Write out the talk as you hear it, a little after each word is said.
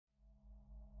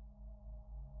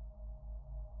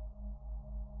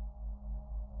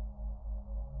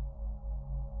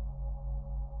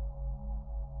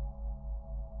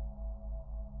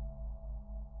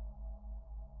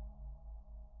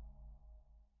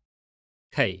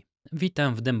Hej,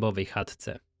 witam w dębowej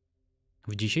chatce.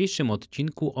 W dzisiejszym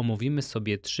odcinku omówimy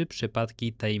sobie 3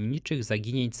 przypadki tajemniczych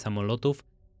zaginięć samolotów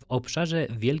w obszarze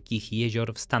Wielkich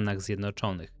Jezior w Stanach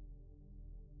Zjednoczonych.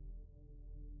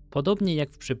 Podobnie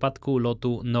jak w przypadku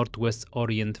lotu Northwest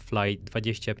Orient Flight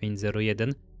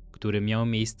 2501, który miał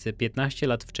miejsce 15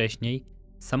 lat wcześniej,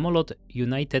 samolot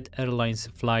United Airlines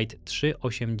Flight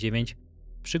 389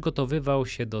 przygotowywał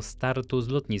się do startu z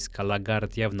lotniska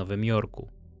LaGuardia w Nowym Jorku.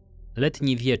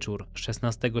 Letni wieczór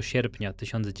 16 sierpnia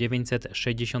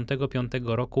 1965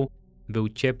 roku był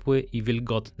ciepły i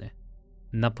wilgotny.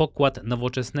 Na pokład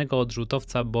nowoczesnego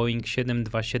odrzutowca Boeing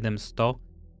 727-100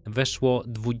 weszło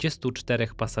 24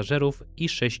 pasażerów i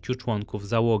 6 członków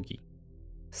załogi.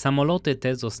 Samoloty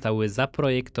te zostały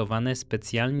zaprojektowane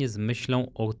specjalnie z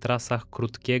myślą o trasach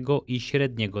krótkiego i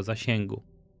średniego zasięgu.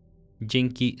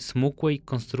 Dzięki smukłej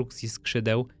konstrukcji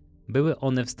skrzydeł były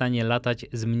one w stanie latać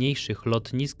z mniejszych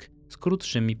lotnisk z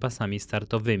krótszymi pasami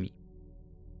startowymi.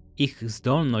 Ich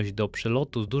zdolność do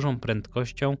przelotu z dużą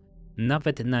prędkością,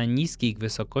 nawet na niskich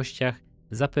wysokościach,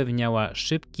 zapewniała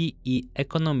szybki i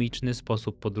ekonomiczny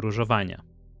sposób podróżowania.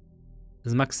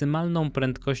 Z maksymalną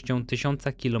prędkością 1000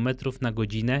 km na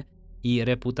godzinę i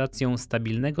reputacją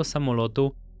stabilnego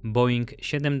samolotu, Boeing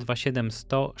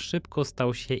 727-100 szybko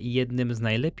stał się jednym z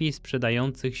najlepiej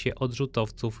sprzedających się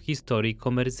odrzutowców w historii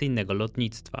komercyjnego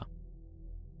lotnictwa.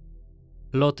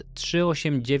 Lot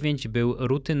 389 był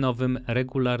rutynowym,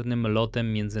 regularnym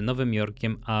lotem między Nowym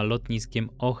Jorkiem a lotniskiem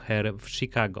O'Hare w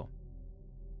Chicago.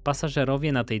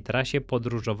 Pasażerowie na tej trasie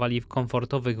podróżowali w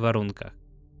komfortowych warunkach.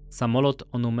 Samolot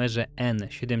o numerze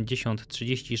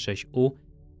N7036U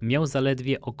miał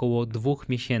zaledwie około 2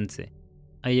 miesięcy,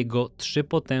 a jego 3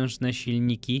 potężne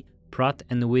silniki Pratt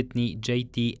 & Whitney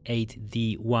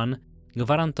JT8D1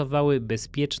 gwarantowały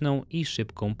bezpieczną i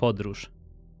szybką podróż.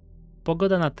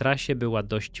 Pogoda na trasie była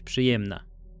dość przyjemna.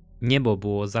 Niebo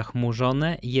było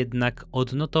zachmurzone, jednak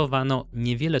odnotowano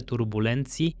niewiele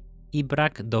turbulencji i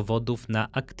brak dowodów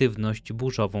na aktywność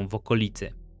burzową w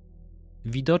okolicy.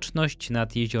 Widoczność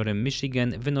nad jeziorem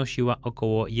Michigan wynosiła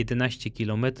około 11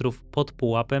 km pod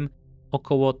pułapem,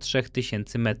 około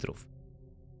 3000 metrów.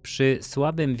 Przy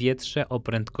słabym wietrze o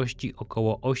prędkości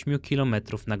około 8 km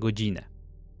na godzinę.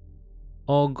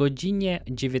 O godzinie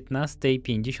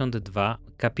 19:52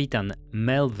 kapitan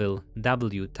Melville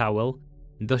W. Towell,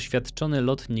 doświadczony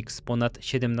lotnik z ponad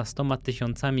 17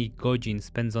 000 godzin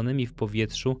spędzonymi w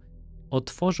powietrzu,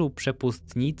 otworzył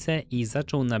przepustnicę i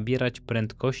zaczął nabierać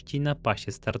prędkości na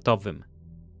pasie startowym.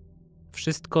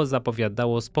 Wszystko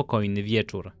zapowiadało spokojny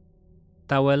wieczór.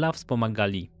 Towella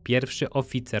wspomagali pierwszy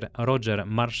oficer Roger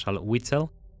Marshall Witzel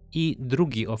i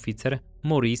drugi oficer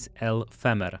Maurice L.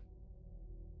 Femer.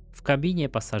 W kabinie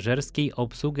pasażerskiej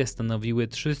obsługę stanowiły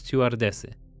 3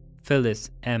 stewardesy: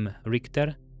 Phyllis M.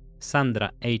 Richter, Sandra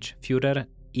H. Führer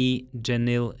i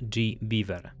Janelle G.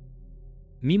 Beaver.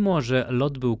 Mimo że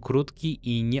lot był krótki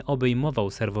i nie obejmował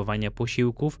serwowania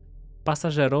posiłków,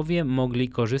 pasażerowie mogli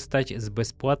korzystać z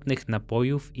bezpłatnych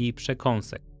napojów i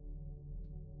przekąsek.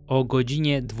 O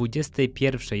godzinie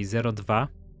 21:02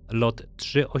 lot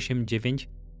 389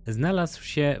 znalazł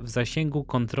się w zasięgu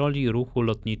kontroli ruchu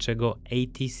lotniczego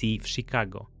ATC w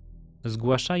Chicago,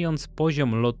 zgłaszając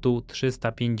poziom lotu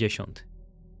 350.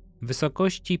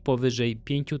 Wysokości powyżej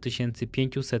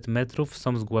 5500 metrów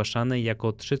są zgłaszane jako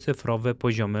 3-cyfrowe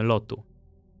poziomy lotu,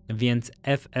 więc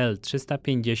FL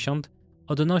 350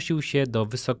 odnosił się do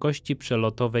wysokości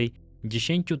przelotowej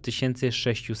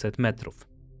 10600 metrów.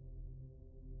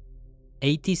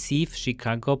 ATC w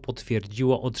Chicago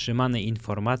potwierdziło otrzymane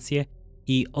informacje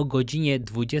i o godzinie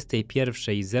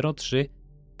 21:03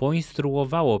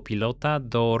 poinstruowało pilota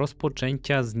do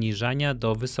rozpoczęcia zniżania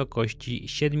do wysokości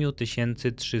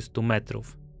 7300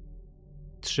 metrów.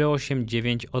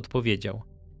 389 odpowiedział: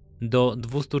 do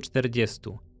 240,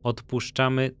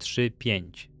 odpuszczamy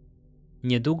 3-5.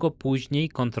 Niedługo później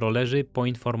kontrolerzy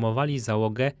poinformowali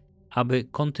załogę, aby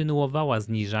kontynuowała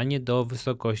zniżanie do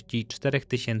wysokości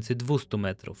 4200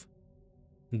 metrów.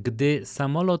 Gdy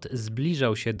samolot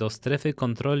zbliżał się do strefy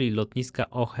kontroli lotniska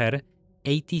O'Hare,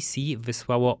 ATC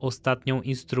wysłało ostatnią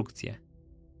instrukcję: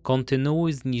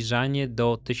 kontynuuj zniżanie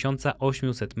do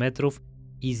 1800 metrów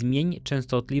i zmień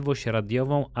częstotliwość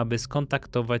radiową, aby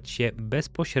skontaktować się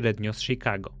bezpośrednio z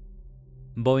Chicago.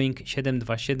 Boeing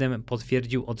 727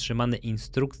 potwierdził otrzymane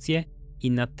instrukcje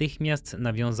i natychmiast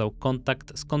nawiązał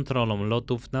kontakt z kontrolą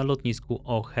lotów na lotnisku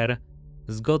O'Hare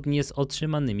zgodnie z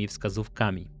otrzymanymi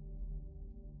wskazówkami.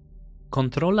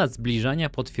 Kontrola zbliżania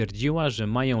potwierdziła, że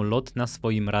mają lot na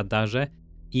swoim radarze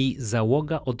i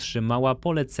załoga otrzymała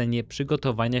polecenie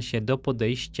przygotowania się do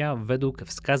podejścia według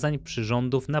wskazań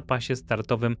przyrządów na pasie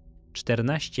startowym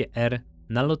 14R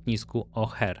na lotnisku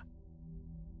O'Hare.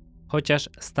 Chociaż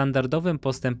standardowym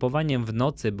postępowaniem w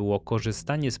nocy było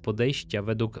korzystanie z podejścia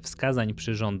według wskazań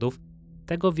przyrządów,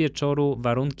 tego wieczoru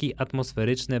warunki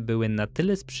atmosferyczne były na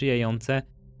tyle sprzyjające,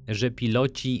 że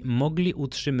piloci mogli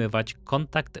utrzymywać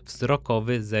kontakt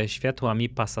wzrokowy ze światłami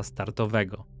pasa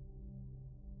startowego.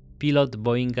 Pilot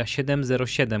Boeinga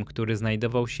 707, który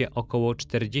znajdował się około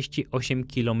 48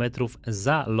 km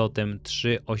za lotem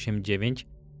 389,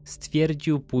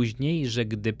 stwierdził później, że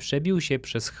gdy przebił się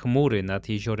przez chmury nad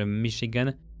jeziorem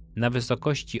Michigan na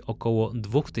wysokości około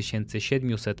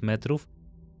 2700 metrów,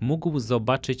 mógł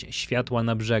zobaczyć światła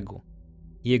na brzegu.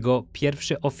 Jego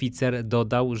pierwszy oficer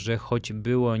dodał, że choć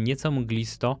było nieco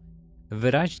mglisto,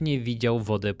 wyraźnie widział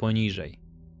wodę poniżej.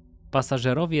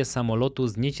 Pasażerowie samolotu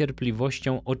z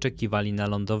niecierpliwością oczekiwali na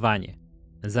lądowanie.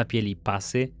 Zapięli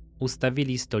pasy,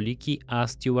 ustawili stoliki, a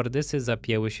stewardesy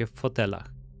zapięły się w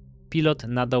fotelach. Pilot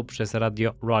nadał przez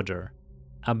radio Roger,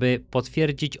 aby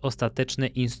potwierdzić ostateczne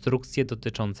instrukcje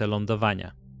dotyczące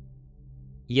lądowania.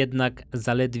 Jednak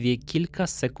zaledwie kilka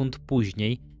sekund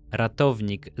później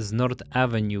ratownik z North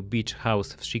Avenue Beach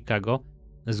House w Chicago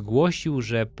zgłosił,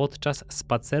 że podczas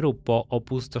spaceru po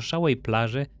opustoszałej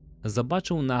plaży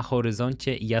zobaczył na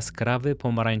horyzoncie jaskrawy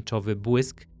pomarańczowy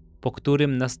błysk, po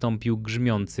którym nastąpił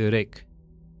grzmiący ryk.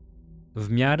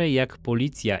 W miarę jak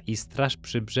policja i Straż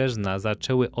Przybrzeżna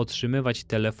zaczęły otrzymywać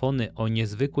telefony o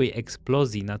niezwykłej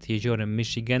eksplozji nad jeziorem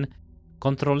Michigan,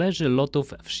 kontrolerzy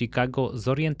lotów w Chicago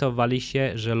zorientowali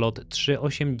się, że lot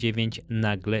 389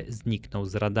 nagle zniknął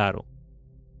z radaru.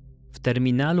 W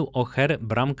terminalu O'Hare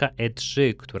bramka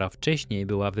E3, która wcześniej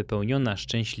była wypełniona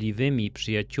szczęśliwymi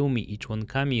przyjaciółmi i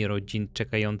członkami rodzin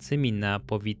czekającymi na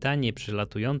powitanie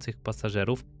przylatujących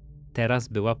pasażerów, teraz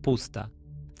była pusta.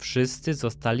 Wszyscy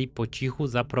zostali po cichu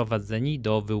zaprowadzeni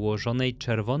do wyłożonej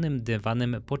czerwonym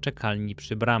dywanem poczekalni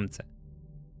przy bramce.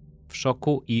 W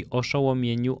szoku i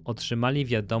oszołomieniu otrzymali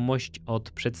wiadomość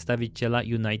od przedstawiciela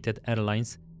United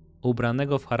Airlines,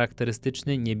 ubranego w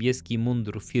charakterystyczny niebieski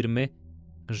mundur firmy,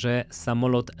 że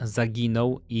samolot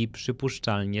zaginął i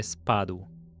przypuszczalnie spadł.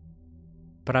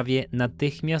 Prawie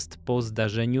natychmiast po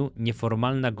zdarzeniu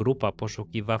nieformalna grupa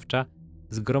poszukiwawcza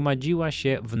zgromadziła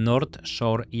się w North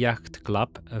Shore Yacht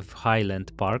Club w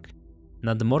Highland Park,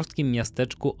 nadmorskim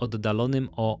miasteczku oddalonym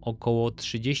o około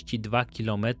 32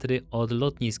 km od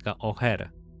lotniska O'Hare.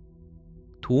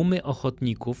 Tłumy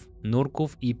ochotników,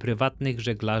 nurków i prywatnych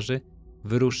żeglarzy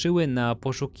wyruszyły na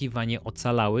poszukiwanie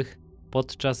ocalałych,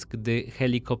 podczas gdy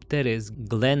helikoptery z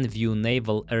Glenview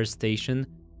Naval Air Station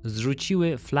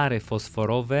zrzuciły flary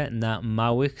fosforowe na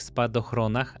małych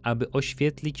spadochronach, aby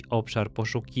oświetlić obszar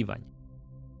poszukiwań.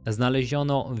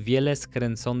 Znaleziono wiele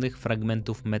skręconych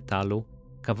fragmentów metalu,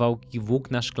 kawałki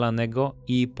włókna szklanego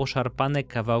i poszarpane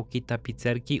kawałki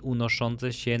tapicerki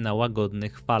unoszące się na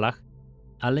łagodnych falach,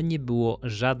 ale nie było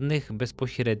żadnych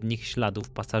bezpośrednich śladów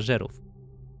pasażerów.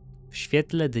 W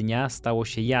świetle dnia stało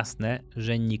się jasne,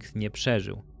 że nikt nie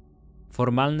przeżył.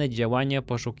 Formalne działania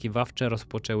poszukiwawcze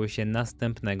rozpoczęły się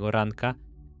następnego ranka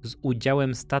z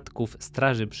udziałem statków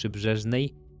Straży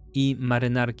Przybrzeżnej i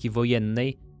Marynarki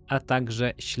Wojennej, a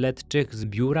także śledczych z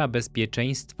Biura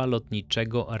Bezpieczeństwa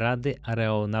Lotniczego Rady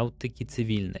Aeronautyki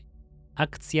Cywilnej.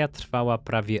 Akcja trwała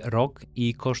prawie rok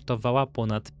i kosztowała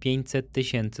ponad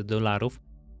 $500,000,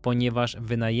 ponieważ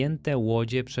wynajęte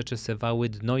łodzie przeczesywały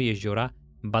dno jeziora,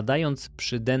 badając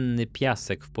przydenny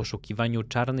piasek w poszukiwaniu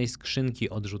czarnej skrzynki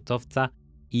odrzutowca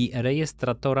i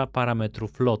rejestratora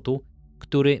parametrów lotu,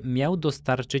 który miał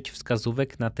dostarczyć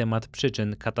wskazówek na temat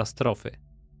przyczyn katastrofy.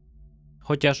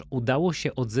 Chociaż udało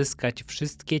się odzyskać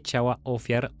wszystkie ciała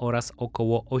ofiar oraz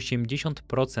około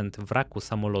 80% wraku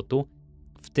samolotu,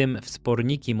 w tym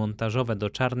wsporniki montażowe do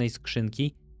czarnej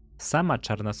skrzynki, sama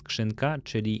czarna skrzynka,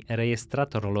 czyli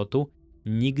rejestrator lotu,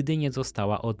 nigdy nie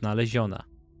została odnaleziona.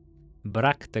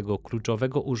 Brak tego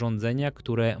kluczowego urządzenia,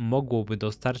 które mogłoby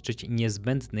dostarczyć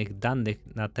niezbędnych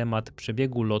danych na temat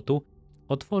przebiegu lotu,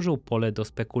 otworzył pole do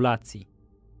spekulacji.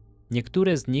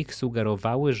 Niektóre z nich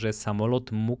sugerowały, że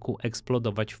samolot mógł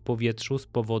eksplodować w powietrzu z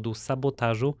powodu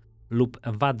sabotażu lub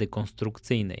wady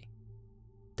konstrukcyjnej.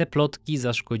 Te plotki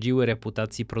zaszkodziły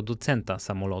reputacji producenta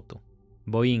samolotu,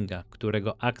 Boeinga,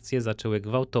 którego akcje zaczęły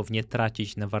gwałtownie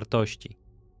tracić na wartości.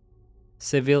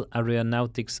 Civil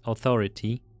Aeronautics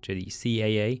Authority, czyli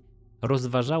CAA,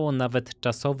 rozważało nawet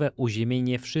czasowe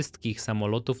uziemienie wszystkich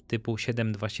samolotów typu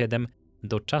 727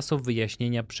 do czasu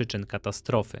wyjaśnienia przyczyn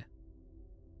katastrofy.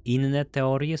 Inne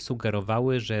teorie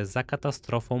sugerowały, że za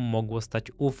katastrofą mogło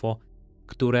stać UFO,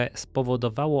 które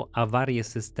spowodowało awarię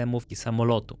systemów i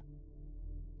samolotu.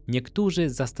 Niektórzy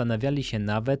zastanawiali się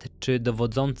nawet, czy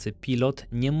dowodzący pilot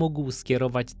nie mógł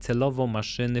skierować celowo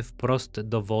maszyny wprost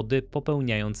do wody,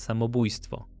 popełniając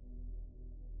samobójstwo.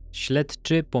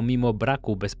 Śledczy, pomimo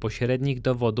braku bezpośrednich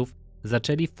dowodów,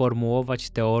 zaczęli formułować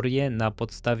teorie na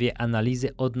podstawie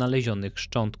analizy odnalezionych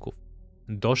szczątków.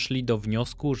 Doszli do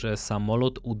wniosku, że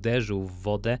samolot uderzył w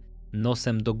wodę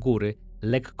nosem do góry,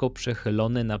 lekko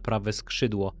przechylony na prawe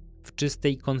skrzydło, w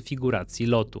czystej konfiguracji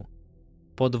lotu.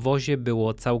 Podwozie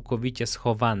było całkowicie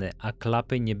schowane, a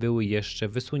klapy nie były jeszcze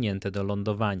wysunięte do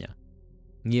lądowania.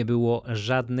 Nie było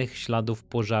żadnych śladów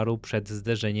pożaru przed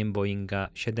zderzeniem Boeinga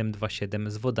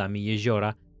 727 z wodami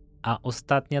jeziora, a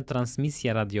ostatnia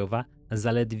transmisja radiowa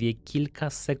zaledwie kilka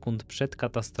sekund przed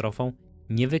katastrofą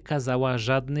nie wykazała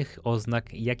żadnych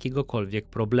oznak jakiegokolwiek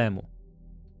problemu.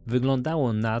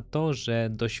 Wyglądało na to, że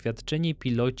doświadczeni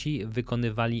piloci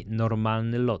wykonywali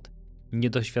normalny lot, nie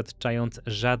doświadczając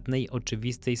żadnej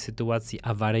oczywistej sytuacji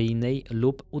awaryjnej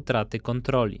lub utraty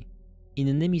kontroli.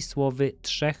 Innymi słowy,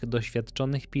 3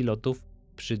 doświadczonych pilotów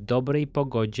przy dobrej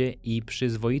pogodzie i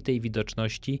przyzwoitej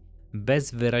widoczności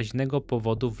bez wyraźnego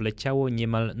powodu wleciało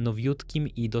niemal nowiutkim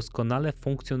i doskonale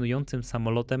funkcjonującym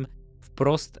samolotem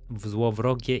wprost w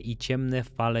złowrogie i ciemne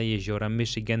fale jeziora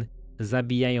Michigan,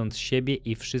 zabijając siebie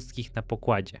i wszystkich na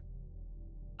pokładzie.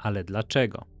 Ale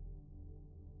dlaczego?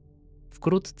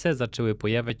 Wkrótce zaczęły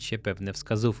pojawiać się pewne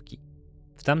wskazówki.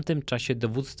 W tamtym czasie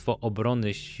dowództwo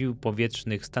obrony sił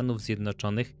powietrznych Stanów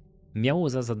Zjednoczonych miało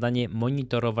za zadanie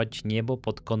monitorować niebo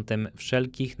pod kątem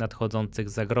wszelkich nadchodzących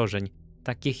zagrożeń,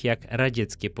 takich jak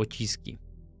radzieckie pociski.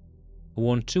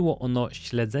 Łączyło ono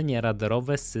śledzenie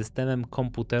radarowe z systemem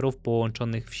komputerów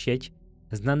połączonych w sieć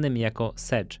znanym jako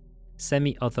SEG –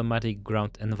 Semi-Automatic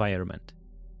Ground Environment.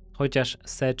 Chociaż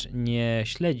SEG nie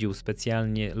śledził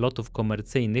specjalnie lotów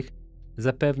komercyjnych,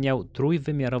 zapewniał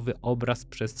trójwymiarowy obraz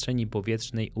przestrzeni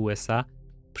powietrznej USA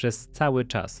przez cały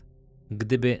czas.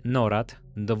 Gdyby NORAD,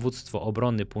 Dowództwo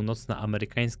Obrony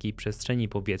Północnoamerykańskiej Przestrzeni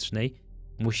Powietrznej,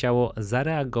 musiało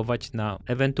zareagować na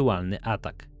ewentualny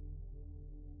atak.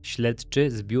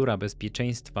 Śledczy z Biura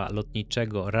Bezpieczeństwa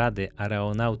Lotniczego Rady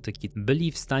Aeronautyki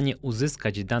byli w stanie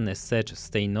uzyskać dane SEG z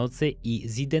tej nocy i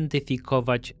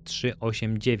zidentyfikować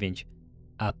 389,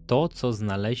 a to, co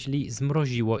znaleźli,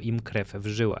 zmroziło im krew w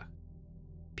żyłach.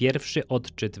 Pierwszy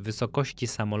odczyt wysokości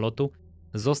samolotu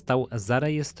został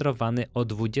zarejestrowany o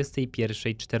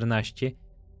 21:14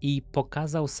 i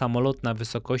pokazał samolot na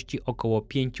wysokości około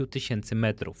 5000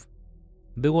 metrów.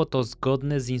 Było to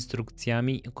zgodne z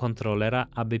instrukcjami kontrolera,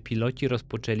 aby piloci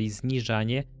rozpoczęli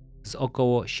zniżanie z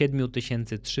około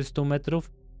 7300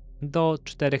 metrów do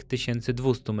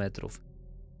 4200 metrów.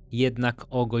 Jednak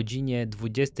o godzinie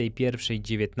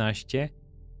 21:19,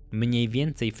 mniej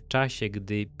więcej w czasie,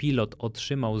 gdy pilot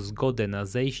otrzymał zgodę na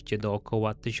zejście do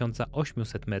około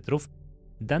 1800 metrów,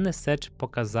 dane SEG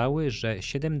pokazały, że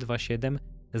 727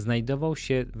 znajdował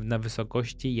się na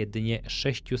wysokości jedynie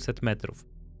 600 metrów.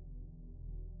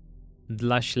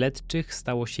 Dla śledczych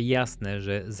stało się jasne,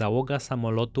 że załoga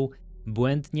samolotu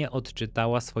błędnie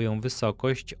odczytała swoją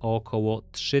wysokość o około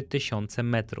 3000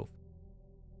 metrów.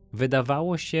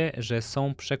 Wydawało się, że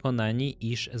są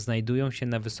przekonani, iż znajdują się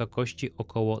na wysokości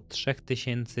około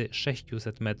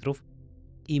 3600 metrów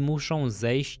i muszą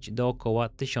zejść do około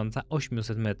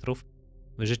 1800 metrów.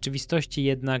 W rzeczywistości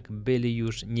jednak byli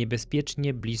już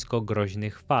niebezpiecznie blisko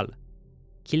groźnych fal.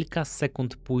 Kilka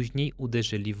sekund później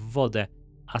uderzyli w wodę,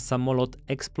 a samolot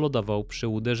eksplodował przy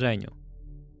uderzeniu.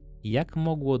 Jak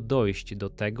mogło dojść do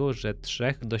tego, że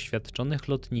 3 doświadczonych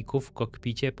lotników w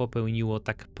kokpicie popełniło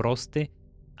tak prosty,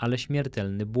 ale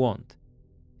śmiertelny błąd?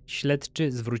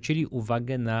 Śledczy zwrócili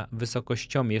uwagę na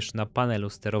wysokościomierz na panelu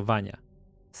sterowania.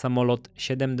 Samolot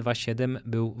 727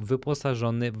 był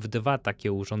wyposażony w 2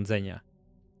 takie urządzenia.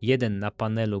 Jeden na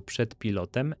panelu przed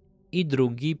pilotem i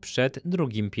drugi przed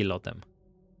drugim pilotem.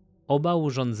 Oba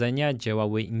urządzenia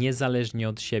działały niezależnie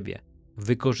od siebie,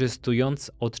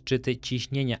 wykorzystując odczyty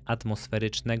ciśnienia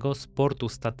atmosferycznego z portu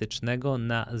statycznego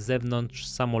na zewnątrz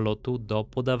samolotu do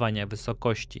podawania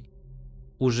wysokości.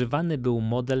 Używany był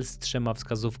model z 3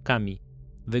 wskazówkami,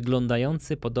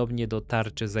 wyglądający podobnie do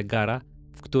tarczy zegara,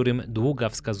 w którym długa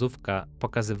wskazówka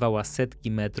pokazywała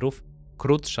setki metrów,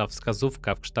 krótsza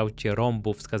wskazówka w kształcie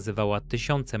rąbu wskazywała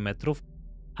 1000 metrów,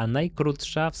 a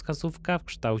najkrótsza wskazówka w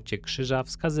kształcie krzyża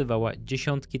wskazywała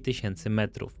dziesiątki tysięcy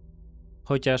metrów.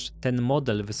 Chociaż ten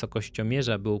model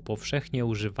wysokościomierza był powszechnie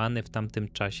używany w tamtym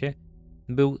czasie,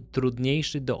 był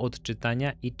trudniejszy do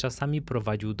odczytania i czasami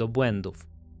prowadził do błędów.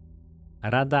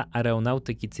 Rada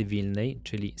Aeronautyki Cywilnej,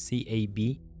 czyli CAB,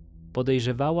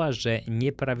 podejrzewała, że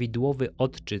nieprawidłowy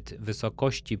odczyt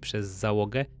wysokości przez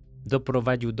załogę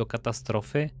doprowadził do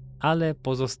katastrofy, ale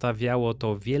pozostawiało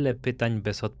to wiele pytań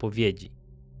bez odpowiedzi.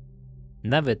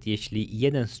 Nawet jeśli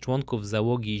jeden z członków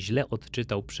załogi źle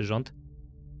odczytał przyrząd,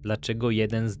 dlaczego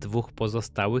jeden z dwóch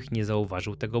pozostałych nie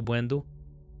zauważył tego błędu?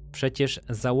 Przecież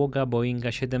załoga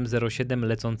Boeinga 707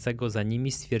 lecącego za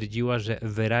nimi stwierdziła, że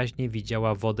wyraźnie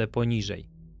widziała wodę poniżej.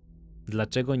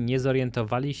 Dlaczego nie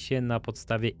zorientowali się na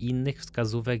podstawie innych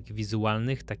wskazówek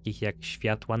wizualnych, takich jak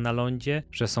światła na lądzie,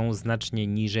 że są znacznie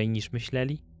niżej niż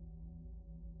myśleli?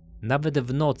 Nawet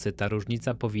w nocy ta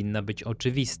różnica powinna być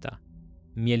oczywista.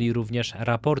 Mieli również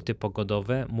raporty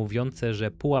pogodowe mówiące,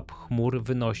 że pułap chmur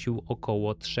wynosił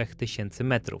około 3000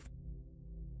 metrów.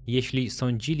 Jeśli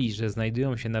sądzili, że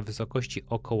znajdują się na wysokości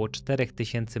około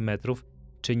 4000 metrów,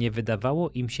 czy nie wydawało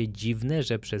im się dziwne,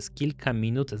 że przez kilka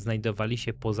minut znajdowali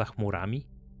się poza chmurami?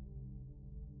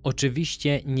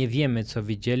 Oczywiście nie wiemy, co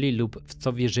widzieli lub w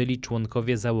co wierzyli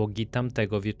członkowie załogi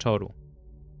tamtego wieczoru.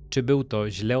 Czy był to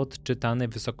źle odczytany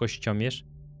wysokościomierz,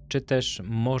 czy też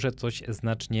może coś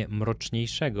znacznie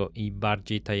mroczniejszego i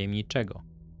bardziej tajemniczego?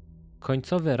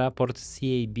 Końcowy raport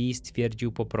CAB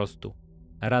stwierdził po prostu: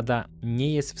 Rada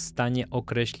nie jest w stanie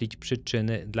określić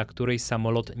przyczyny, dla której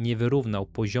samolot nie wyrównał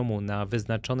poziomu na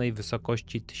wyznaczonej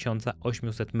wysokości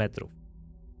 1800 metrów.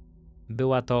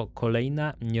 Była to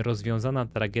kolejna nierozwiązana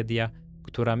tragedia,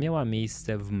 która miała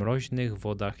miejsce w mroźnych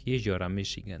wodach jeziora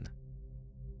Michigan.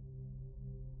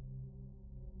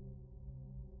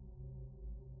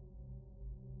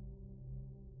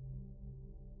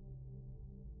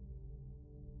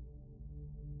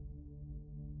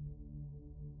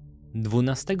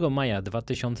 Dwunastego maja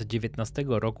 2019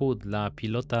 roku dla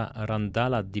pilota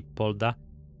Randalla Dippolda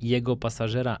i jego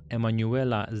pasażera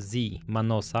Emanuela Z.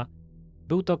 Manosa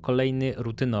był to kolejny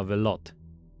rutynowy lot.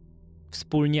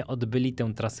 Wspólnie odbyli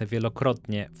tę trasę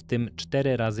wielokrotnie, w tym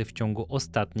 4 razy w ciągu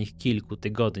ostatnich kilku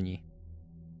tygodni.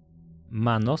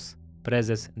 Manos,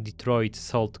 prezes Detroit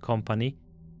Salt Company,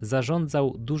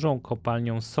 zarządzał dużą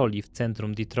kopalnią soli w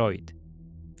centrum Detroit.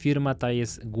 Firma ta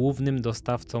jest głównym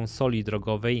dostawcą soli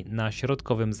drogowej na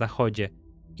środkowym zachodzie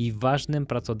i ważnym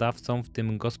pracodawcą w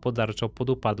tym gospodarczo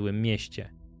podupadłym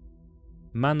mieście.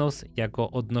 Manos,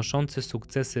 jako odnoszący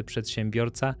sukcesy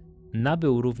przedsiębiorca,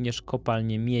 nabył również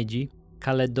kopalnię miedzi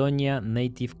Caledonia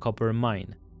Native Copper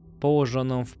Mine,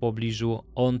 położoną w pobliżu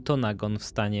Ontonagon w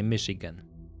stanie Michigan.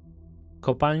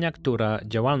 Kopalnia, która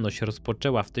działalność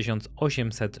rozpoczęła w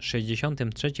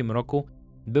 1863 roku,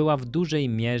 była w dużej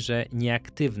mierze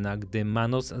nieaktywna, gdy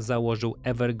Manos założył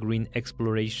Evergreen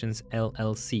Explorations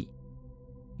LLC.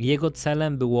 Jego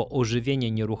celem było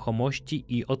ożywienie nieruchomości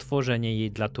i otworzenie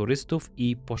jej dla turystów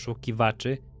i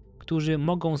poszukiwaczy, którzy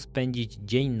mogą spędzić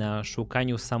dzień na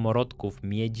szukaniu samorodków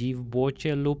miedzi w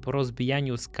błocie lub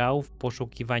rozbijaniu skał w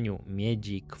poszukiwaniu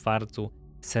miedzi, kwarcu,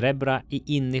 srebra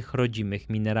i innych rodzimych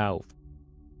minerałów.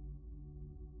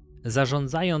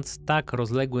 Zarządzając tak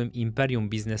rozległym imperium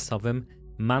biznesowym,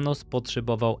 Manos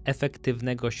potrzebował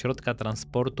efektywnego środka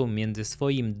transportu między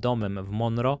swoim domem w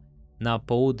Monroe na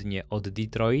południe od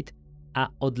Detroit, a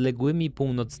odległymi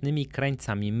północnymi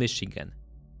krańcami Michigan.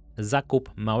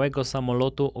 Zakup małego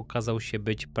samolotu okazał się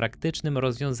być praktycznym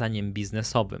rozwiązaniem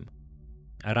biznesowym.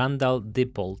 Randall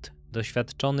Dippold,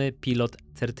 doświadczony pilot,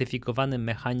 certyfikowany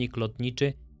mechanik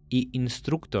lotniczy i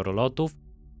instruktor lotów,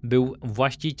 był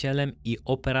właścicielem i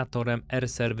operatorem Air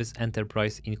Service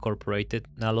Enterprise Incorporated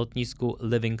na lotnisku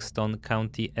Livingston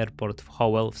County Airport w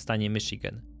Howell w stanie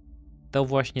Michigan. To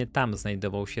właśnie tam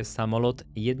znajdował się samolot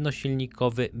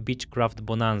jednosilnikowy Beachcraft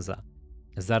Bonanza,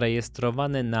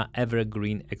 zarejestrowany na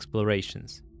Evergreen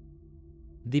Explorations.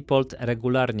 Dippold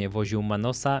regularnie woził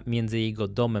Manosa między jego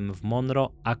domem w Monroe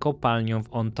a kopalnią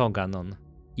w Ontonagon,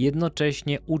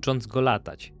 jednocześnie ucząc go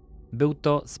latać. Był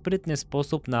to sprytny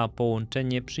sposób na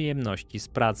połączenie przyjemności z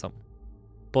pracą.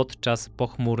 Podczas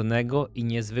pochmurnego i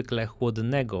niezwykle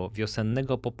chłodnego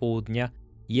wiosennego popołudnia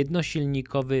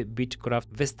jednosilnikowy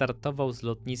Beechcraft wystartował z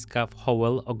lotniska w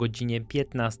Howell o godzinie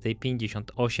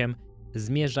 15:58,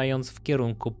 zmierzając w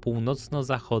kierunku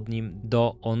północno-zachodnim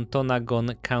do Ontonagon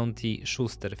County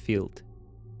Schusterfield.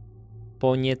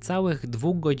 Po niecałych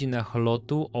 2 godzinach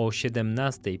lotu o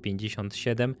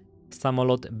 17:57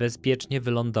 samolot bezpiecznie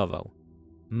wylądował.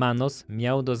 Manos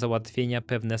miał do załatwienia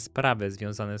pewne sprawy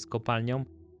związane z kopalnią,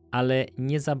 ale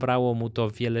nie zabrało mu to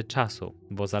wiele czasu,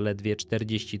 bo zaledwie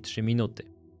 43 minuty.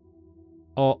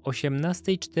 O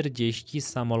 18:40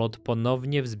 samolot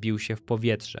ponownie wzbił się w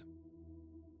powietrze.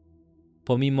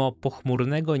 Pomimo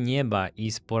pochmurnego nieba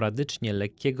i sporadycznie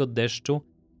lekkiego deszczu,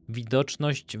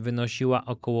 widoczność wynosiła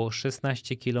około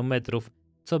 16 km,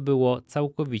 co było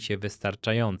całkowicie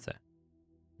wystarczające.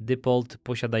 Dippold,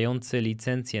 posiadający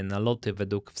licencję na loty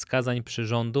według wskazań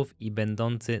przyrządów i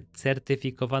będący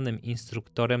certyfikowanym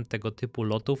instruktorem tego typu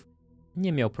lotów,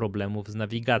 nie miał problemów z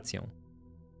nawigacją.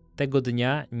 Tego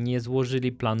dnia nie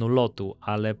złożyli planu lotu,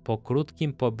 ale po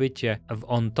krótkim pobycie w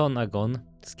Ontonagon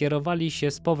skierowali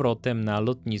się z powrotem na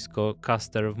lotnisko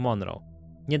Custer w Monroe,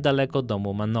 niedaleko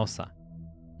domu Manosa.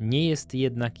 Nie jest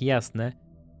jednak jasne,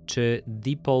 czy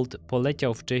Dippold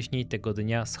poleciał wcześniej tego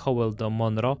dnia z Howell do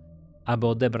Monroe, aby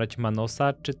odebrać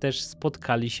Manosa, czy też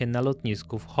spotkali się na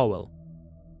lotnisku w Howell.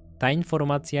 Ta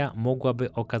informacja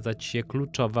mogłaby okazać się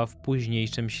kluczowa w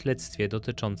późniejszym śledztwie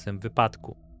dotyczącym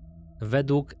wypadku.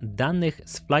 Według danych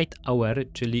z Flight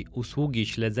Aware, czyli usługi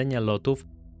śledzenia lotów,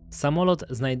 samolot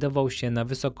znajdował się na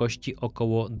wysokości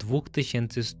około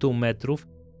 2100 metrów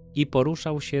i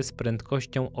poruszał się z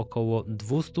prędkością około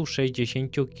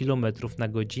 260 km na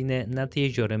godzinę nad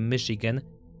jeziorem Michigan,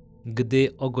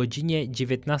 gdy o godzinie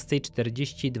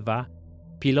 19:42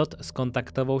 pilot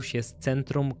skontaktował się z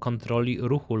Centrum Kontroli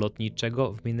Ruchu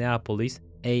Lotniczego w Minneapolis,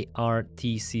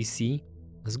 ARTCC,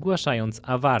 zgłaszając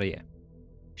awarię.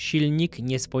 Silnik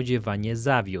niespodziewanie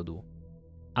zawiódł,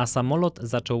 a samolot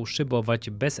zaczął szybować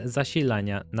bez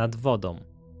zasilania nad wodą.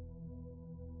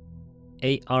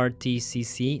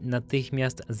 ARTCC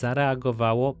natychmiast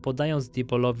zareagowało, podając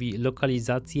Dippoldowi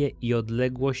lokalizację i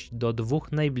odległość do 2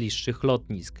 najbliższych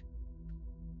lotnisk.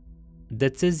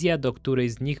 Decyzja, do której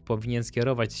z nich powinien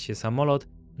skierować się samolot,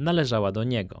 należała do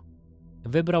niego.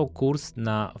 Wybrał kurs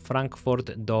na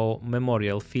Frankfurt do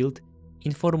Memorial Field,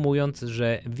 informując,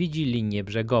 że widzi linię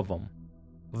brzegową.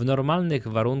 W normalnych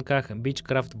warunkach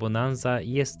Beachcraft Bonanza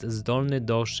jest zdolny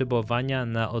do szybowania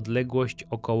na odległość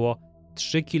około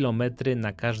 3 km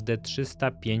na każde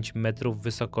 305 metrów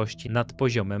wysokości nad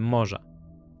poziomem morza.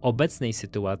 W obecnej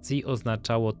sytuacji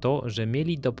oznaczało to, że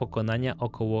mieli do pokonania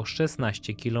około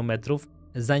 16 km,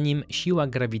 zanim siła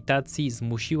grawitacji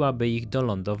zmusiłaby ich do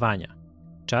lądowania.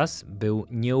 Czas był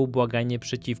nieubłaganie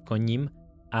przeciwko nim,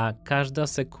 a każda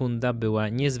sekunda była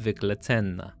niezwykle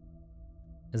cenna.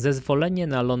 Zezwolenie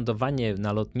na lądowanie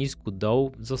na lotnisku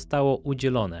Dow zostało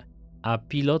udzielone, a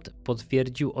pilot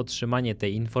potwierdził otrzymanie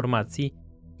tej informacji,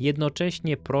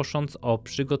 jednocześnie prosząc o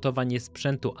przygotowanie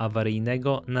sprzętu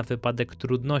awaryjnego na wypadek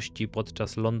trudności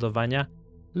podczas lądowania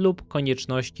lub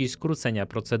konieczności skrócenia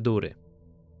procedury.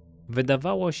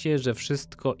 Wydawało się, że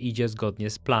wszystko idzie zgodnie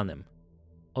z planem.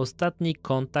 Ostatni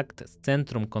kontakt z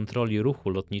Centrum Kontroli Ruchu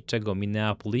Lotniczego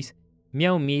Minneapolis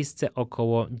miał miejsce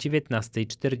około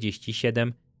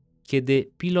 19:47, kiedy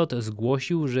pilot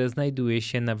zgłosił, że znajduje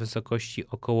się na wysokości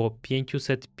około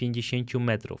 550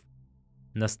 metrów.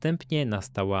 Następnie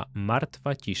nastała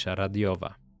martwa cisza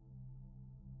radiowa.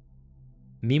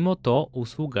 Mimo to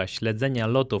usługa śledzenia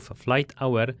lotów Flight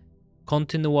Aware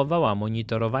kontynuowała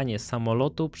monitorowanie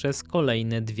samolotu przez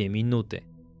kolejne 2 minuty.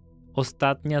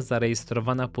 Ostatnia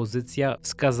zarejestrowana pozycja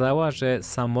wskazała, że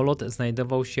samolot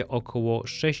znajdował się około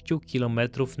 6 km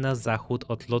na zachód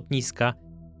od lotniska,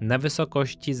 na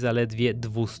wysokości zaledwie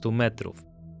 200 metrów.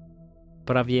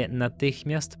 Prawie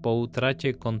natychmiast po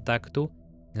utracie kontaktu,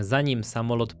 zanim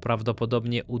samolot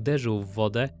prawdopodobnie uderzył w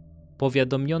wodę,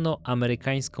 powiadomiono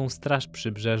amerykańską Straż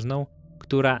Przybrzeżną,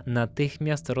 która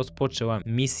natychmiast rozpoczęła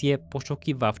misję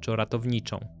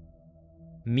poszukiwawczo-ratowniczą.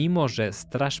 Mimo że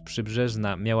Straż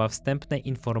Przybrzeżna miała wstępne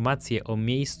informacje o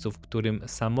miejscu, w którym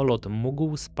samolot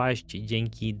mógł spaść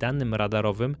dzięki danym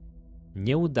radarowym,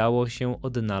 nie udało się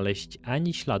odnaleźć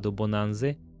ani śladu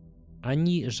Bonanzy,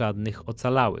 ani żadnych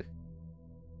ocalałych.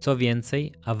 Co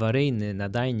więcej, awaryjny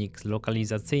nadajnik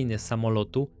lokalizacyjny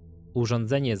samolotu,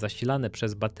 urządzenie zasilane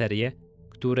przez baterię,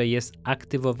 które jest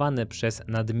aktywowane przez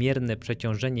nadmierne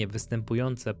przeciążenie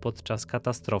występujące podczas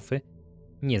katastrofy,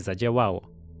 nie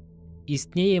zadziałało.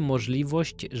 Istnieje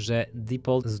możliwość, że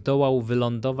Dippold zdołał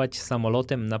wylądować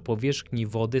samolotem na powierzchni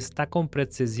wody z taką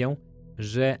precyzją,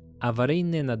 że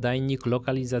awaryjny nadajnik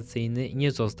lokalizacyjny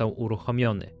nie został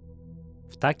uruchomiony.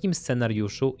 W takim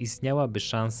scenariuszu istniałaby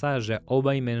szansa, że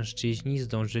obaj mężczyźni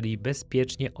zdążyli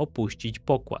bezpiecznie opuścić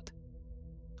pokład.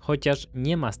 Chociaż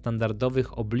nie ma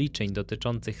standardowych obliczeń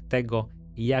dotyczących tego,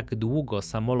 jak długo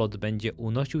samolot będzie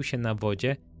unosił się na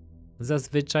wodzie,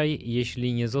 zazwyczaj,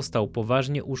 jeśli nie został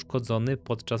poważnie uszkodzony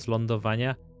podczas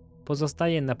lądowania,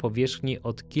 pozostaje na powierzchni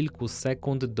od kilku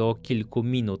sekund do kilku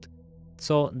minut,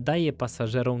 co daje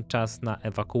pasażerom czas na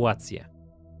ewakuację.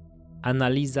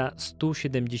 Analiza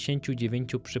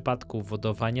 179 przypadków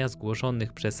wodowania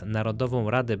zgłoszonych przez Narodową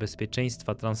Radę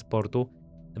Bezpieczeństwa Transportu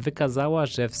wykazała,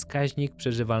 że wskaźnik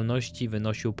przeżywalności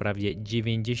wynosił prawie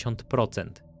 90%.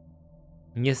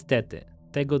 Niestety,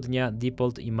 tego dnia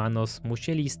Dippold i Manos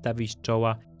musieli stawić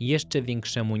czoła jeszcze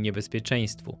większemu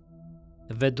niebezpieczeństwu.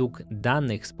 Według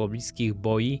danych z pobliskich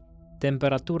boi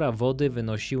temperatura wody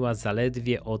wynosiła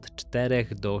zaledwie od 4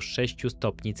 do 6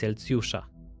 stopni Celsjusza.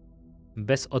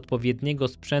 Bez odpowiedniego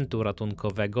sprzętu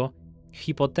ratunkowego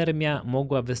hipotermia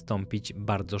mogła wystąpić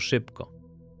bardzo szybko.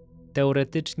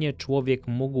 Teoretycznie człowiek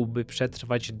mógłby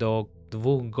przetrwać do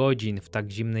 2 godzin w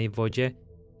tak zimnej wodzie,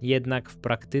 jednak w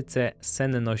praktyce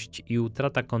senność i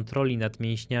utrata kontroli nad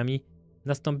mięśniami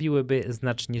nastąpiłyby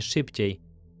znacznie szybciej,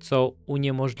 co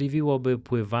uniemożliwiłoby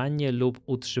pływanie lub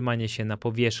utrzymanie się na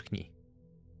powierzchni.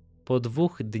 Po 2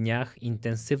 dniach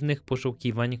intensywnych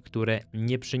poszukiwań, które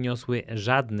nie przyniosły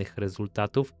żadnych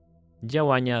rezultatów,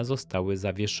 działania zostały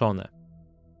zawieszone.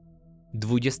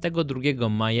 22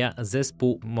 maja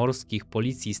zespół morskich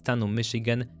policji stanu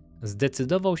Michigan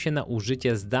zdecydował się na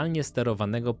użycie zdalnie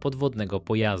sterowanego podwodnego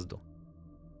pojazdu.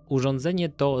 Urządzenie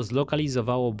to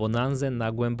zlokalizowało Bonanzę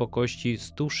na głębokości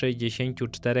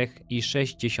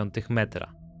 164,6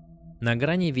 metra.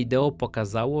 Nagranie wideo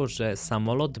pokazało, że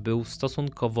samolot był w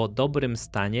stosunkowo dobrym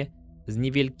stanie z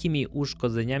niewielkimi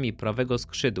uszkodzeniami prawego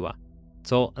skrzydła.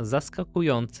 Co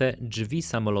zaskakujące, drzwi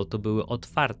samolotu były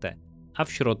otwarte, a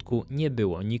w środku nie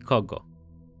było nikogo.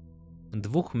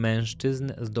 2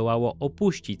 mężczyzn zdołało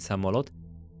opuścić samolot,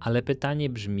 ale pytanie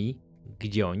brzmi,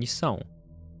 gdzie oni są?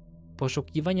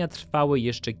 Poszukiwania trwały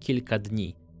jeszcze kilka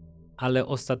dni, ale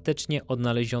ostatecznie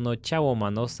odnaleziono ciało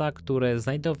Manosa, które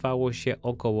znajdowało się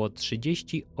około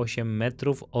 38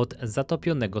 metrów od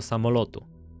zatopionego samolotu.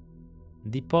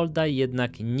 Dipolda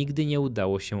jednak nigdy nie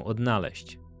udało się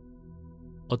odnaleźć.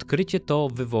 Odkrycie to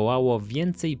wywołało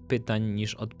więcej pytań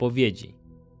niż odpowiedzi.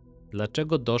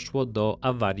 Dlaczego doszło do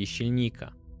awarii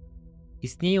silnika?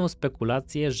 Istnieją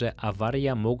spekulacje, że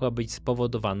awaria mogła być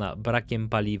spowodowana brakiem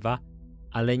paliwa,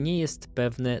 ale nie jest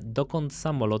pewne, dokąd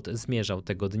samolot zmierzał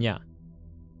tego dnia.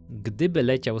 Gdyby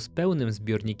leciał z pełnym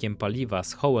zbiornikiem paliwa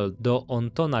z Howell do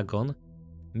Ontonagon,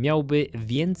 miałby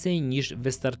więcej niż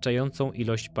wystarczającą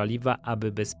ilość paliwa,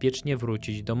 aby bezpiecznie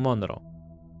wrócić do Monroe.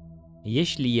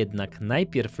 Jeśli jednak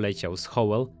najpierw leciał z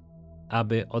Howell,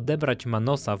 aby odebrać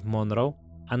Manosa w Monroe,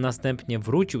 a następnie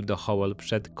wrócił do Howell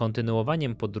przed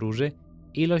kontynuowaniem podróży,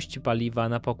 ilość paliwa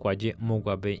na pokładzie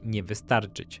mogłaby nie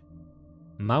wystarczyć.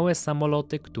 Małe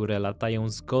samoloty, które latają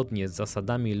zgodnie z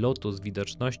zasadami lotu z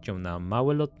widocznością na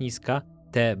małe lotniska,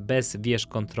 te bez wież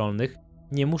kontrolnych,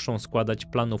 nie muszą składać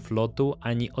planów lotu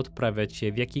ani odprawiać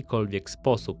się w jakikolwiek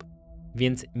sposób,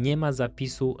 więc nie ma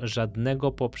zapisu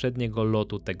żadnego poprzedniego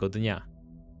lotu tego dnia.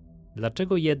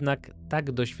 Dlaczego jednak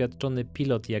tak doświadczony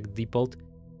pilot jak Dippold,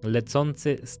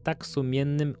 lecący z tak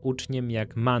sumiennym uczniem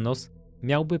jak Manos,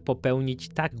 miałby popełnić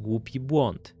tak głupi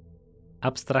błąd?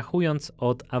 Abstrahując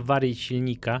od awarii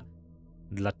silnika,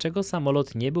 dlaczego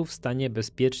samolot nie był w stanie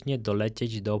bezpiecznie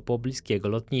dolecieć do pobliskiego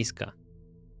lotniska?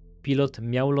 Pilot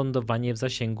miał lądowanie w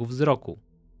zasięgu wzroku.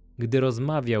 Gdy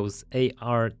rozmawiał z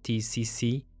ARTCC,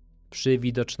 przy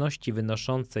widoczności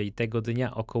wynoszącej tego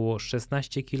dnia około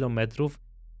 16 km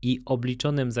i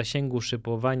obliczonym zasięgu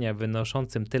szybowania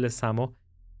wynoszącym tyle samo,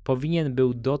 powinien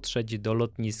był dotrzeć do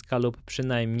lotniska lub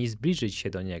przynajmniej zbliżyć się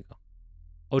do niego.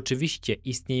 Oczywiście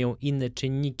istnieją inne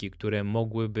czynniki, które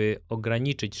mogłyby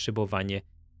ograniczyć szybowanie,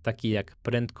 takie jak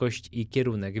prędkość i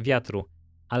kierunek wiatru,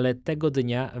 ale tego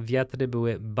dnia wiatry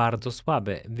były bardzo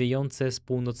słabe, wiejące z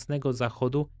północnego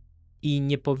zachodu i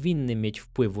nie powinny mieć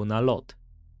wpływu na lot.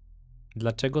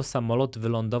 Dlaczego samolot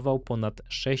wylądował ponad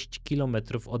 6 km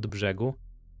od brzegu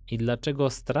i dlaczego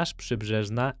Straż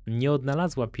Przybrzeżna nie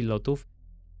odnalazła pilotów,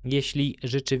 jeśli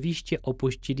rzeczywiście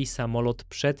opuścili samolot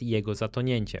przed jego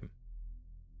zatonięciem?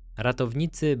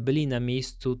 Ratownicy byli na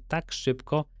miejscu tak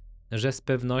szybko, że z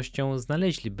pewnością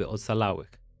znaleźliby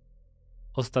ocalałych.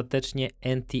 Ostatecznie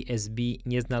NTSB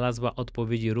nie znalazła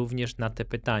odpowiedzi również na te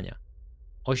pytania.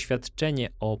 Oświadczenie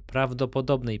o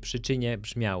prawdopodobnej przyczynie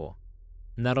brzmiało: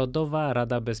 Narodowa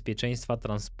Rada Bezpieczeństwa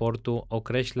Transportu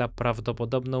określa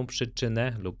prawdopodobną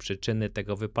przyczynę lub przyczyny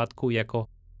tego wypadku jako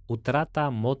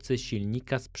utrata mocy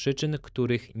silnika z przyczyn,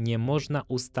 których nie można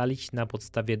ustalić na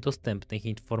podstawie dostępnych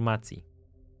informacji.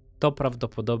 To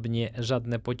prawdopodobnie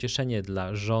żadne pocieszenie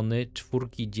dla żony, 4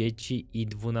 dzieci i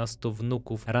 12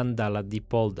 wnuków Randalla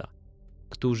Dipolda,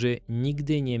 którzy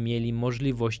nigdy nie mieli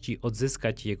możliwości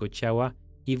odzyskać jego ciała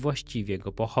i właściwie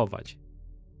go pochować.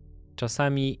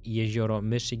 Czasami jezioro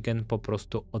Michigan po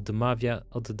prostu odmawia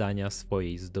oddania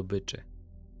swojej zdobyczy.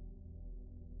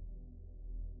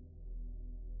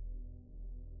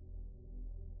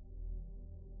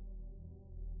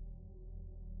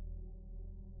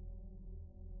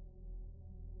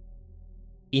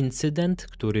 Incydent,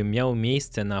 który miał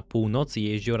miejsce na północy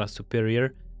jeziora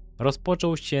Superior,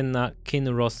 rozpoczął się na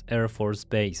Kinross Air Force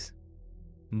Base.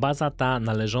 Baza ta,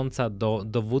 należąca do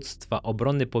Dowództwa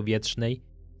Obrony Powietrznej,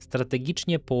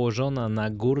 strategicznie położona na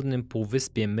górnym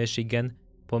półwyspie Michigan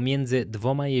pomiędzy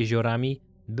dwoma jeziorami,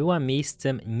 była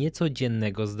miejscem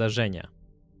niecodziennego zdarzenia.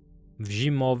 W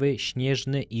zimowy,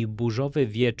 śnieżny i burzowy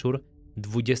wieczór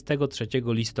 23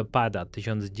 listopada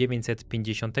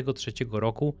 1953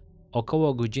 roku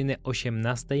około godziny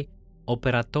 18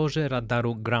 operatorzy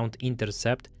radaru Ground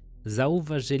Intercept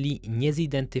zauważyli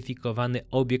niezidentyfikowany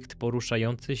obiekt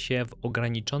poruszający się w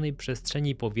ograniczonej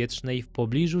przestrzeni powietrznej w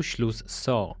pobliżu śluz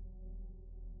SO.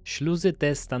 Śluzy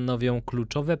te stanowią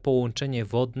kluczowe połączenie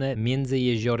wodne między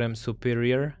jeziorem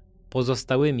Superior,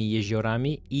 pozostałymi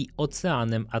jeziorami i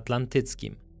Oceanem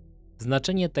Atlantyckim.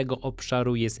 Znaczenie tego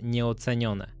obszaru jest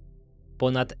nieocenione.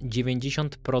 Ponad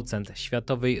 90%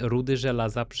 światowej rudy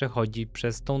żelaza przechodzi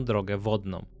przez tą drogę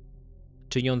wodną,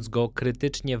 czyniąc go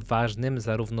krytycznie ważnym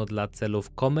zarówno dla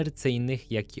celów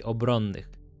komercyjnych, jak i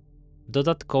obronnych.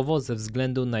 Dodatkowo, ze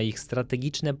względu na ich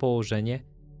strategiczne położenie,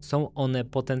 są one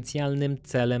potencjalnym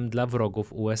celem dla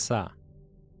wrogów USA.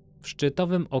 W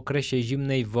szczytowym okresie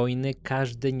zimnej wojny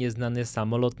każdy nieznany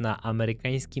samolot na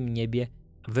amerykańskim niebie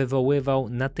wywoływał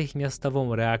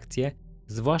natychmiastową reakcję,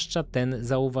 zwłaszcza ten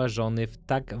zauważony w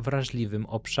tak wrażliwym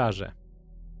obszarze.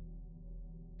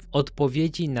 W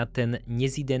odpowiedzi na ten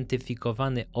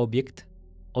niezidentyfikowany obiekt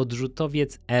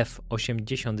odrzutowiec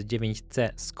F-89C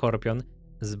Scorpion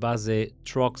z bazy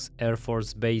Trucks Air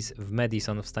Force Base w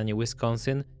Madison w stanie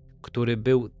Wisconsin, który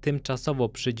był tymczasowo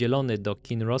przydzielony do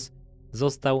Kinross,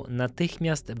 został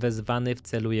natychmiast wezwany w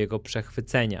celu jego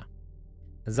przechwycenia.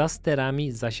 Za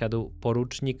sterami zasiadł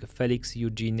porucznik Felix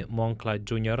Eugene Moncla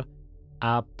Jr.,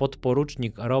 a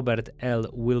podporucznik Robert L.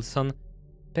 Wilson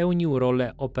pełnił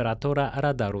rolę operatora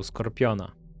radaru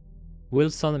Skorpiona.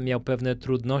 Wilson miał pewne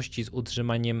trudności z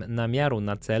utrzymaniem namiaru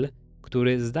na cel,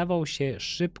 który zdawał się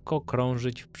szybko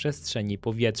krążyć w przestrzeni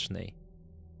powietrznej.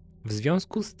 W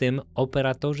związku z tym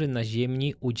operatorzy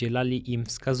naziemni udzielali im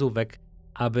wskazówek,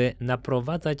 aby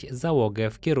naprowadzać załogę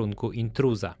w kierunku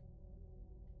intruza.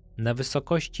 Na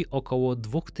wysokości około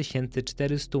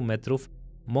 2400 metrów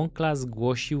Moncla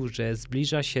zgłosił, że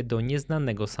zbliża się do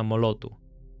nieznanego samolotu.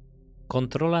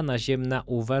 Kontrola naziemna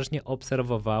uważnie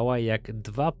obserwowała, jak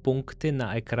dwa punkty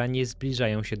na ekranie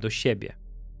zbliżają się do siebie.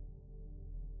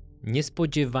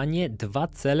 Niespodziewanie dwa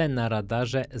cele na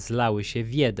radarze zlały się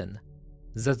w jeden.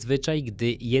 Zazwyczaj,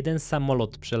 gdy jeden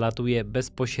samolot przelatuje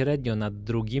bezpośrednio nad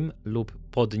drugim lub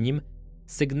pod nim,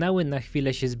 sygnały na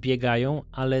chwilę się zbiegają,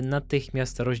 ale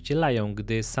natychmiast rozdzielają,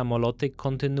 gdy samoloty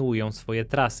kontynuują swoje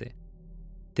trasy.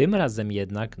 Tym razem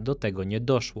jednak do tego nie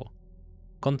doszło.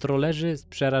 Kontrolerzy z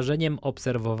przerażeniem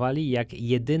obserwowali, jak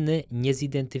jedyny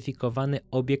niezidentyfikowany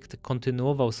obiekt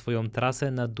kontynuował swoją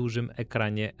trasę na dużym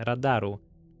ekranie radaru,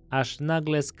 aż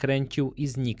nagle skręcił i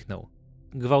zniknął,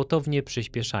 gwałtownie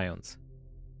przyspieszając.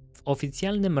 W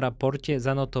oficjalnym raporcie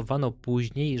zanotowano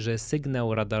później, że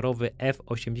sygnał radarowy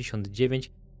F-89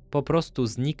 po prostu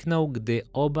zniknął, gdy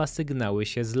oba sygnały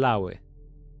się zlały.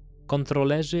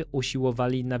 Kontrolerzy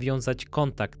usiłowali nawiązać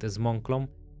kontakt z Monclą,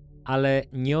 ale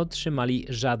nie otrzymali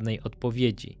żadnej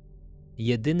odpowiedzi.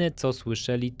 Jedyne co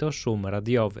słyszeli to szum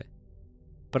radiowy.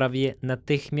 Prawie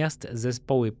natychmiast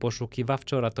zespoły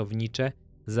poszukiwawczo-ratownicze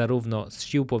zarówno z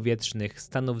sił powietrznych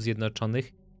Stanów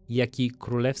Zjednoczonych, jak i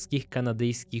Królewskich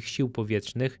Kanadyjskich Sił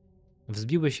Powietrznych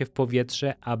wzbiły się w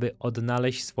powietrze, aby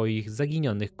odnaleźć swoich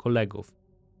zaginionych kolegów.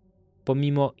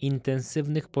 Pomimo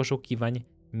intensywnych poszukiwań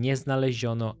nie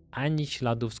znaleziono ani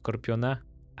śladów Skorpiona,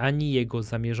 ani jego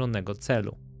zamierzonego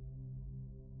celu.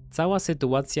 Cała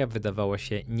sytuacja wydawała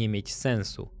się nie mieć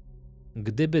sensu.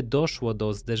 Gdyby doszło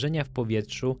do zderzenia w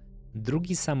powietrzu,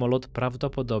 drugi samolot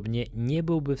prawdopodobnie nie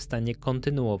byłby w stanie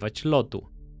kontynuować lotu.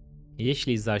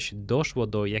 Jeśli zaś doszło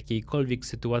do jakiejkolwiek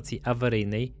sytuacji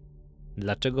awaryjnej,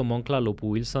 dlaczego Moncla lub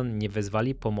Wilson nie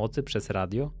wezwali pomocy przez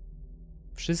radio?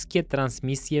 Wszystkie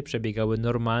transmisje przebiegały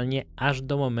normalnie aż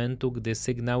do momentu, gdy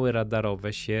sygnały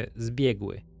radarowe się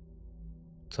zbiegły.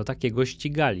 Co takiego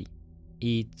ścigali?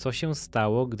 I co się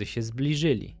stało, gdy się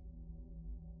zbliżyli?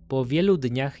 Po wielu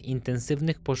dniach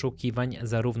intensywnych poszukiwań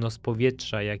zarówno z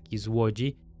powietrza, jak i z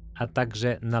łodzi, a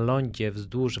także na lądzie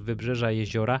wzdłuż wybrzeża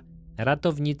jeziora,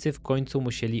 ratownicy w końcu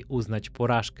musieli uznać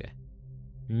porażkę.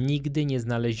 Nigdy nie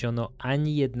znaleziono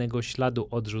ani jednego śladu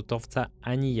odrzutowca,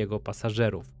 ani jego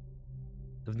pasażerów.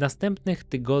 W następnych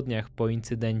tygodniach po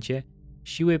incydencie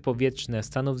siły powietrzne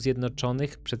Stanów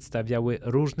Zjednoczonych przedstawiały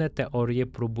różne teorie,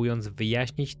 próbując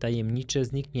wyjaśnić tajemnicze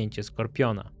zniknięcie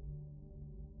Skorpiona.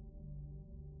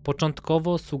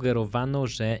 Początkowo sugerowano,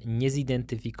 że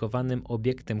niezidentyfikowanym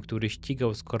obiektem, który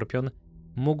ścigał Skorpion,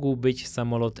 mógł być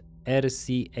samolot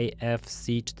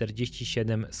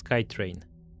RCAF-C-47 Skytrain,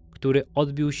 który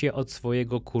odbił się od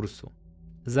swojego kursu.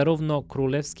 Zarówno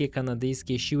królewskie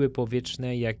kanadyjskie siły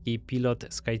powietrzne, jak i pilot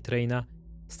Skytraina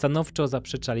stanowczo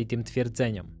zaprzeczali tym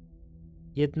twierdzeniom.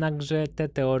 Jednakże te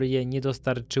teorie nie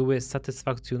dostarczyły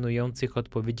satysfakcjonujących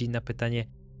odpowiedzi na pytanie,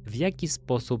 w jaki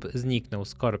sposób zniknął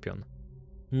Skorpion.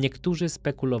 Niektórzy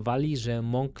spekulowali, że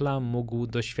Moncla mógł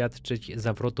doświadczyć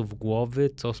zawrotów głowy,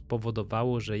 co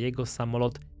spowodowało, że jego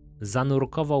samolot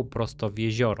zanurkował prosto w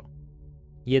jezioro.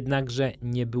 Jednakże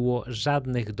nie było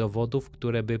żadnych dowodów,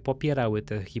 które by popierały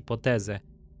tę hipotezę,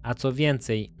 a co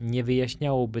więcej, nie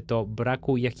wyjaśniałoby to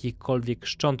braku jakichkolwiek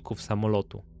szczątków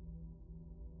samolotu.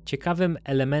 Ciekawym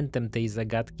elementem tej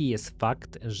zagadki jest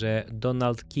fakt, że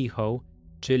Donald Keyhoe,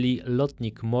 czyli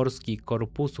lotnik morski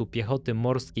Korpusu Piechoty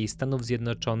Morskiej Stanów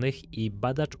Zjednoczonych i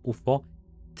badacz UFO,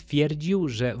 twierdził,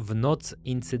 że w noc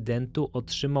incydentu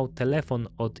otrzymał telefon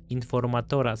od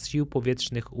informatora z sił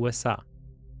powietrznych USA.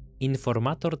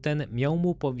 Informator ten miał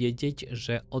mu powiedzieć,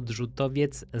 że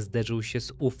odrzutowiec zderzył się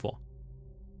z UFO.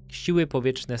 Siły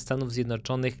powietrzne Stanów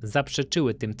Zjednoczonych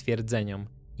zaprzeczyły tym twierdzeniom,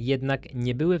 jednak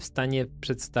nie były w stanie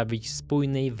przedstawić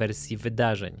spójnej wersji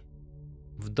wydarzeń.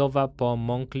 Wdowa po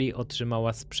Moncli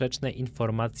otrzymała sprzeczne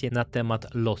informacje na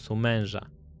temat losu męża.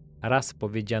 Raz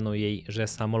powiedziano jej, że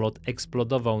samolot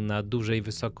eksplodował na dużej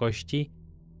wysokości,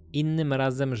 innym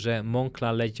razem, że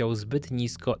Moncla leciał zbyt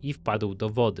nisko i wpadł do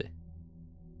wody.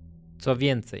 Co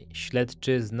więcej,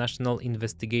 śledczy z National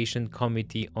Investigation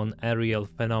Committee on Aerial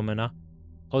Phenomena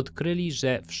odkryli,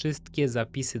 że wszystkie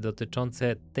zapisy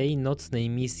dotyczące tej nocnej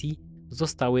misji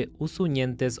zostały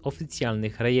usunięte z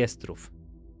oficjalnych rejestrów.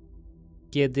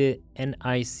 Kiedy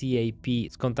NICAP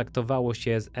skontaktowało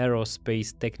się z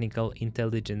Aerospace Technical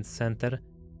Intelligence Center,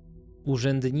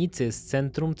 urzędnicy z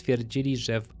centrum twierdzili,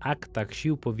 że w aktach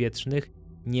sił powietrznych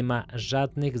nie ma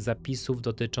żadnych zapisów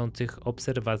dotyczących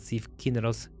obserwacji w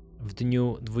Kinross w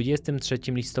dniu 23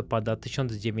 listopada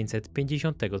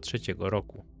 1953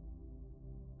 roku.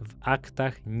 W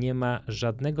aktach nie ma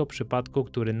żadnego przypadku,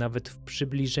 który nawet w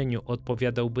przybliżeniu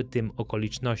odpowiadałby tym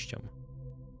okolicznościom.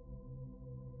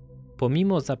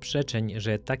 Pomimo zaprzeczeń,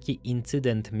 że taki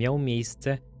incydent miał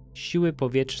miejsce, siły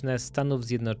powietrzne Stanów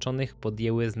Zjednoczonych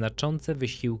podjęły znaczące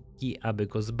wysiłki, aby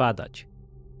go zbadać.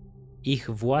 Ich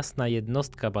własna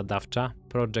jednostka badawcza,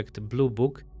 Project Blue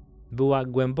Book, była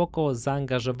głęboko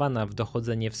zaangażowana w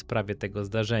dochodzenie w sprawie tego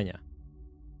zdarzenia.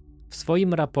 W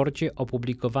swoim raporcie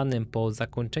opublikowanym po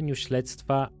zakończeniu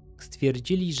śledztwa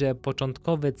stwierdzili, że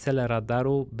początkowy cel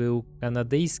radaru był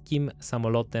kanadyjskim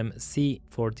samolotem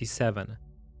C-47.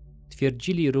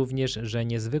 Twierdzili również, że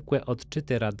niezwykłe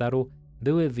odczyty radaru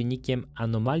były wynikiem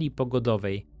anomalii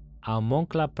pogodowej, a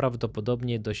Moncla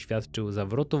prawdopodobnie doświadczył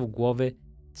zawrotów głowy,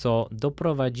 co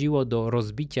doprowadziło do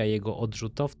rozbicia jego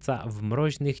odrzutowca w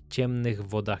mroźnych, ciemnych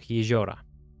wodach jeziora.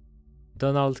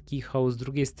 Donald Keyhoe z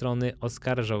drugiej strony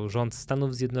oskarżał rząd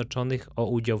Stanów Zjednoczonych o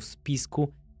udział w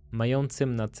spisku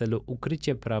mającym na celu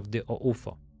ukrycie prawdy o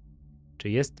UFO. Czy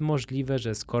jest możliwe,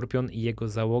 że Skorpion i jego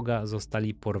załoga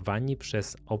zostali porwani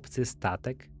przez obcy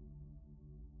statek?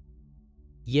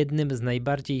 Jednym z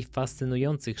najbardziej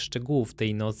fascynujących szczegółów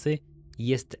tej nocy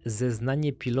jest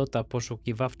zeznanie pilota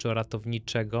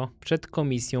poszukiwawczo-ratowniczego przed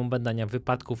Komisją Badania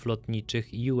Wypadków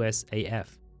Lotniczych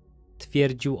USAF.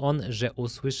 Twierdził on, że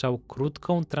usłyszał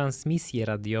krótką transmisję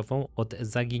radiową od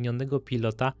zaginionego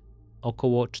pilota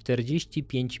około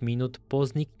 45 minut po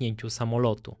zniknięciu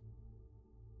samolotu.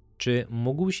 Czy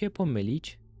mógł się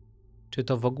pomylić? Czy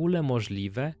to w ogóle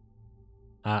możliwe?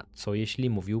 A co jeśli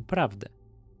mówił prawdę?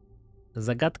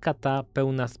 Zagadka ta,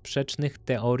 pełna sprzecznych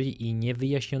teorii i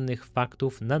niewyjaśnionych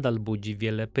faktów, nadal budzi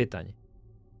wiele pytań.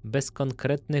 Bez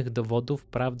konkretnych dowodów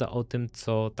prawda o tym,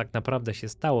 co tak naprawdę się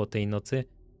stało tej nocy,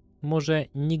 może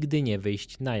nigdy nie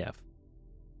wyjść na jaw.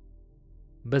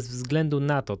 Bez względu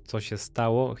na to, co się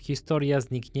stało, historia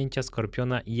zniknięcia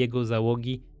Skorpiona i jego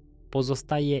załogi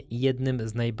pozostaje jednym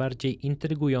z najbardziej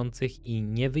intrygujących i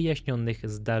niewyjaśnionych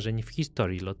zdarzeń w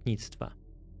historii lotnictwa.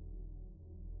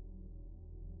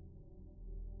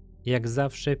 Jak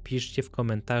zawsze piszcie w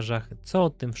komentarzach, co o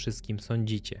tym wszystkim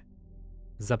sądzicie.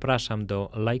 Zapraszam do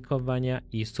lajkowania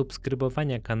i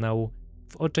subskrybowania kanału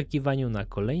w oczekiwaniu na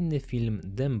kolejny film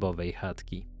dębowej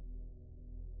chatki.